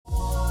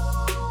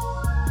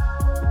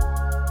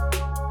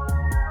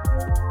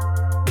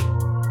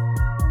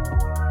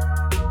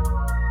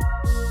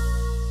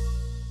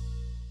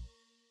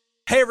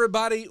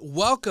everybody.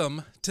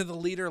 Welcome to the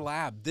Leader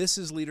Lab. This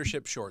is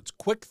Leadership Shorts,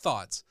 quick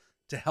thoughts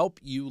to help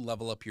you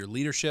level up your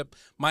leadership.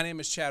 My name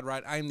is Chad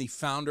Wright. I am the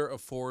founder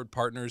of Forward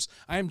Partners.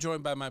 I am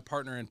joined by my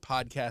partner in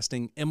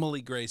podcasting,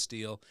 Emily Gray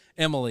Steele.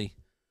 Emily,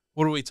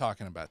 what are we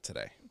talking about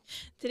today?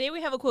 Today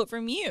we have a quote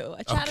from you,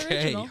 a Chad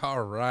original.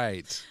 All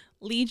right.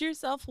 Lead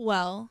yourself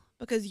well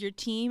because your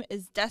team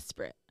is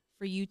desperate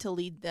for you to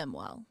lead them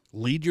well.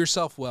 Lead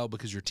yourself well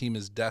because your team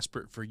is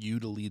desperate for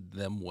you to lead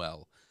them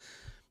well.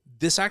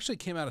 This actually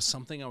came out of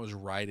something I was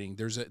writing.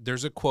 There's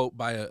a quote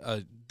by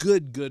a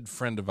good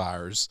friend of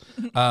ours,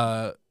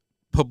 Publilius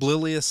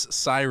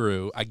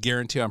Cyru. I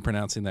guarantee I'm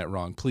pronouncing that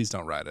wrong. Please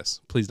don't write us.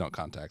 Please don't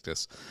contact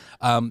us.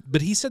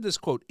 But he said this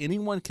quote,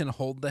 "Anyone can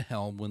hold the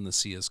helm when the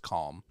sea is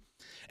calm."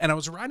 And I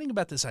was writing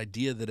about this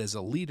idea that as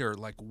a leader,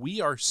 like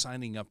we are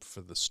signing up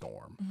for the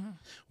storm. Mm-hmm.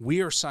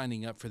 We are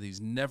signing up for these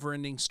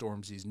never-ending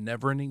storms, these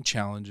never-ending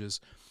challenges.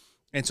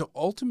 And so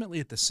ultimately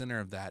at the center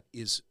of that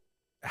is,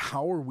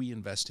 how are we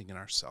investing in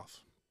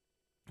ourselves?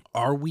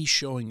 Are we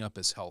showing up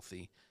as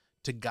healthy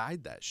to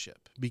guide that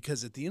ship?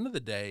 Because at the end of the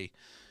day,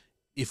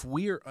 if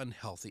we are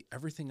unhealthy,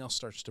 everything else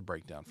starts to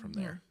break down from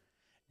there.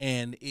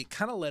 And it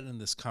kind of led in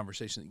this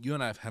conversation that you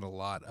and I have had a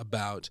lot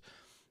about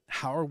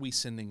how are we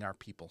sending our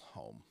people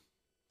home?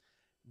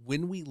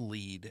 When we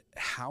lead,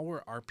 how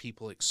are our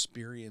people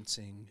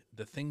experiencing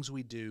the things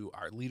we do,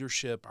 our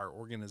leadership, our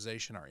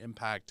organization, our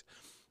impact?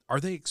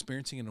 Are they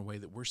experiencing in a way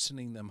that we're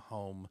sending them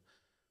home,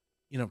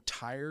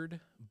 tired,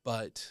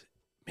 but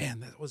man,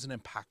 that was an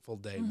impactful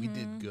day. Mm-hmm. We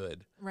did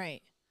good.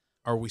 Right.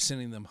 Are we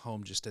sending them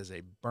home just as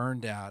a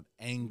burned out,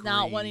 angry,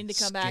 not wanting to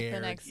come scared? back the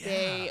next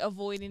day,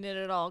 avoiding it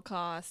at all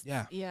costs?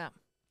 Yeah. Yeah.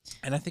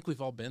 And I think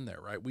we've all been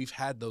there, right? We've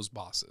had those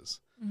bosses.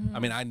 Mm-hmm. I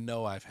mean, I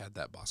know I've had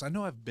that boss. I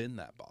know I've been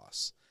that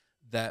boss,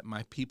 that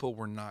my people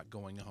were not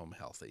going home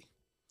healthy.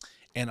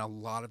 And a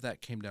lot of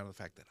that came down to the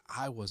fact that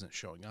I wasn't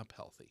showing up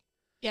healthy.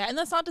 Yeah, and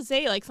that's not to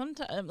say, like,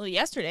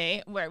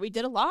 yesterday where we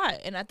did a lot,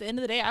 and at the end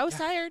of the day, I was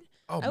tired.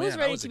 I was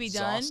ready to be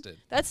exhausted.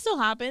 Done. That still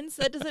happens.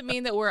 That doesn't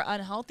mean that we're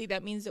unhealthy.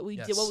 That means that we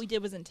did what we did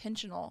was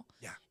intentional.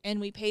 Yeah. And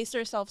we paced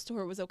ourselves to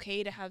where it was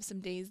okay to have some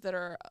days that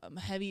are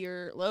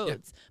heavier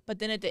loads. Yeah. But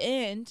then at the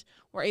end,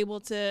 we're able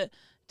to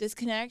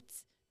disconnect,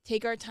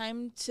 take our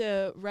time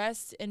to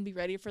rest, and be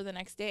ready for the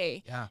next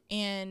day. Yeah.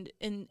 And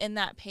in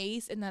that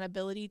pace and that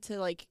ability to,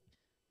 like,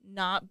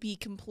 not be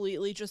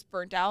completely just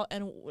burnt out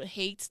and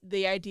hate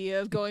the idea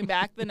of going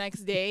back the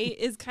next day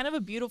is kind of a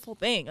beautiful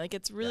thing. Like,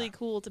 it's really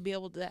cool to be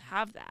able to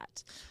have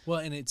that. Well,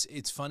 and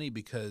it's funny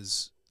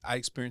because I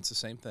experienced the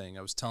same thing.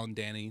 I was telling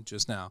Danny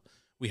just now,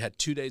 we had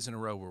 2 days in a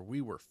row where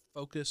we were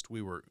focused,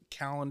 we were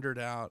calendared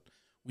out,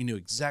 we knew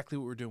exactly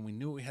what we were doing, we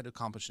knew what we had to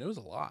accomplish, and it was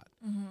a lot.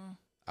 Mm-hmm.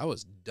 I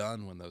was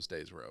done when those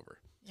days were over.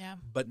 Yeah.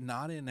 But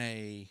not in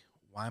a,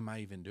 why am I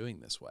even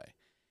doing this way?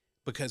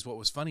 Because what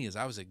was funny is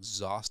I was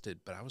exhausted,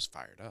 but I was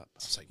fired up. I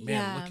was like,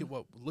 man,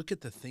 look at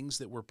the things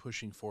that we're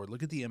pushing forward.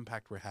 Look at the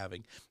impact we're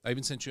having. I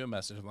even sent you a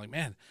message. I'm like,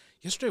 man,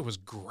 yesterday was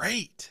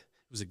great.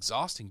 It was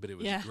exhausting, but it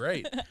was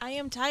great. I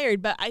am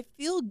tired, but I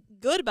feel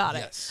good about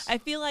it. I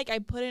feel like I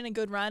put in a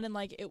good run and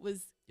like it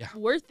was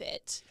worth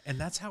it. And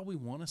that's how we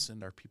want to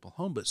send our people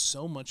home. But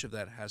so much of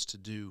that has to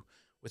do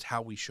with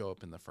how we show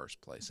up in the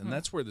first place. And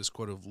that's where this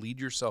quote of lead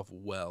yourself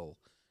well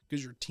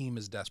because your team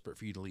is desperate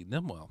for you to lead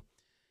them well.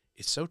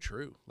 It's so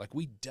true. Like,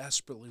 we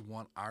desperately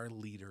want our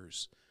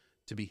leaders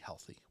to be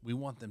healthy. We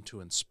want them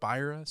to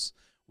inspire us.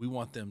 We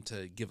want them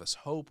to give us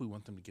hope. We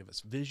want them to give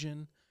us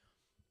vision.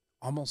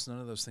 Almost none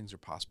of those things are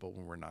possible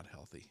when we're not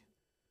healthy.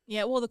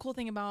 Yeah, well, the cool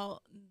thing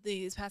about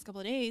these past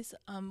couple of days,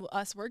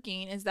 us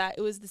working, is that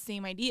it was the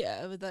same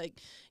idea of, like,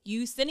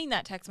 you sending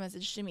that text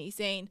message to me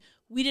saying,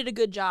 we did a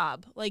good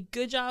job. Like,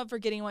 good job for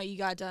getting what you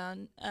got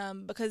done,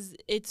 because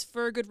it's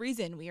for a good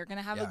reason. We are going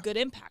to have a good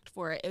impact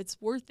for it.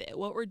 It's worth it.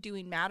 What we're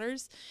doing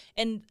matters.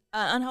 And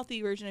an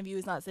unhealthy version of you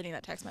is not sending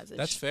that text message.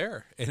 That's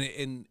fair.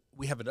 And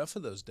we have enough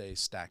of those days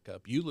stack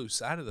up. You lose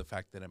sight of the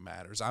fact that it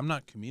matters. I'm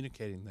not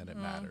communicating that it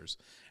matters.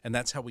 And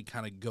that's how we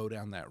kind of go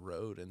down that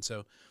road. And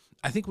so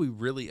I think we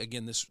really,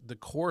 again, the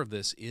core of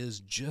this is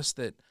just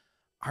that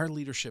our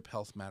leadership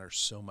health matters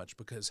so much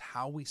because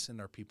how we send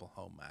our people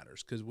home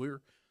matters. Because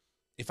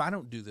if I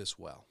don't do this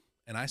well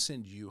and I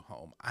send you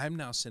home, I'm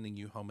now sending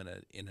you home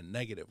in a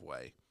negative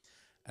way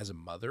as a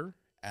mother,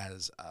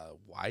 as a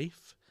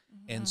wife.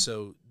 Mm-hmm. And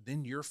so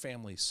then your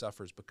family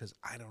suffers because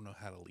I don't know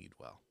how to lead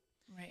well.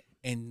 Right.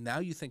 And now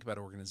you think about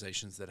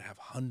organizations that have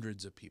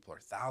hundreds of people or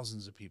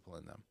thousands of people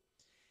in them.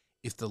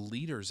 If the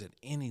leaders at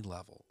any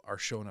level are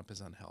showing up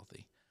as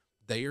unhealthy,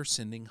 they are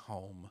sending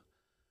home,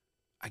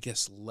 I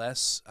guess,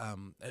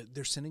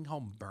 they're sending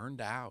home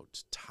burned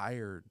out,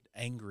 tired,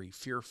 angry,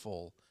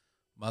 fearful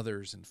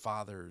mothers and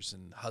fathers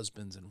and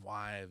husbands and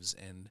wives.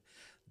 And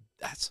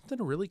that's something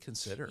to really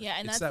consider. Yeah,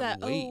 and it's that's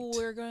that weight.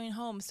 we're going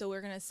home, so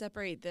we're going to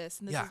separate this,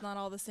 and this is not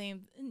all the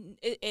same.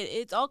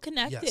 It's all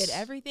connected. Yes.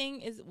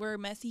 Everything we're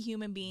messy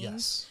human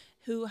beings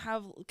who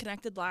have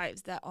connected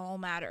lives that all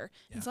matter.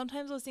 Yeah. And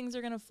sometimes those things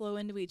are going to flow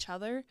into each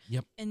other.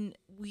 Yep. And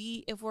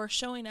if we're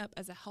showing up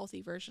as a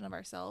healthy version of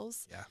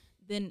ourselves,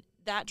 then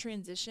that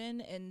transition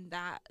and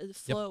that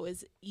flow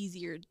is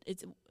easier.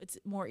 It's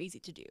more easy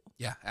to do.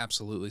 Yeah,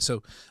 absolutely.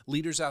 So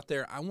leaders out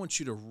there, I want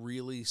you to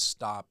really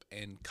stop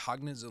and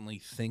cognizantly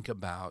think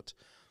about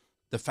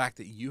the fact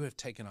that you have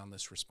taken on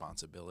this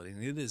responsibility.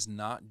 And it is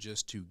not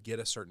just to get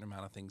a certain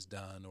amount of things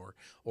done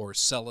or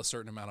sell a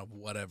certain amount of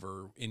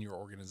whatever in your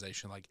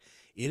organization. Like,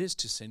 it is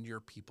to send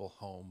your people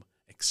home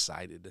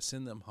excited, to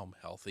send them home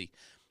healthy.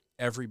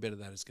 Every bit of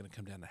that is going to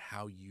come down to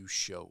how you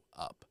show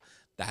up.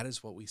 That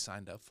is what we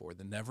signed up for.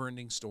 The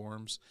Neverending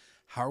Storms.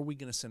 How are we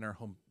going to send our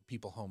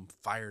people home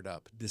fired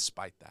up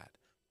despite that?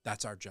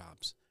 That's our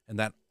jobs. And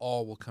that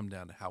all will come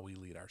down to how we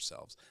lead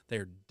ourselves. They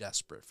are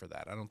desperate for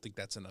that. I don't think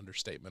that's an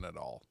understatement at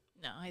all.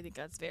 No, I think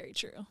that's very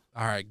true.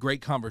 All right.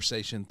 Great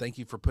conversation. Thank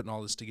you for putting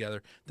all this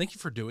together. Thank you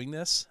for doing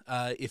this.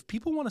 If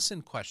people want to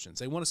send questions,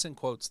 they want to send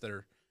quotes that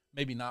are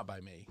maybe not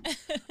by me,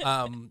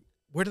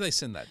 where do they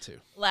send that to?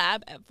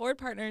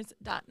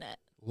 lab@forwardpartners.net.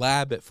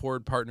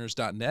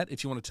 lab@forwardpartners.net.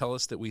 If you want to tell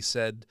us that we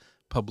said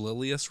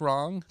Publilius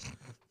wrong,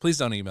 please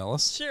don't email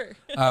us. Sure.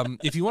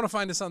 If you want to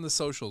find us on the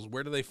socials,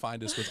 where do they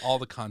find us with all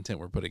the content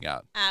we're putting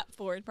out?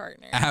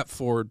 @ForwardPartner.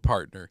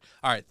 @ForwardPartner.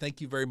 All right.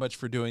 Thank you very much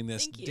for doing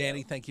this. Thank you.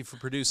 Danny, thank you for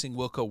producing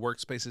Wilco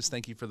Workspaces.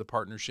 Thank you for the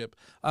partnership.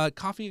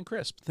 Coffee and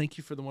Crisp, thank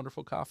you for the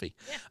wonderful coffee.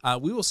 Yeah.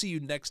 We will see you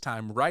next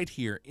time right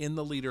here in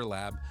the Leader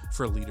Lab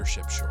for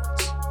Leadership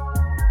Shorts.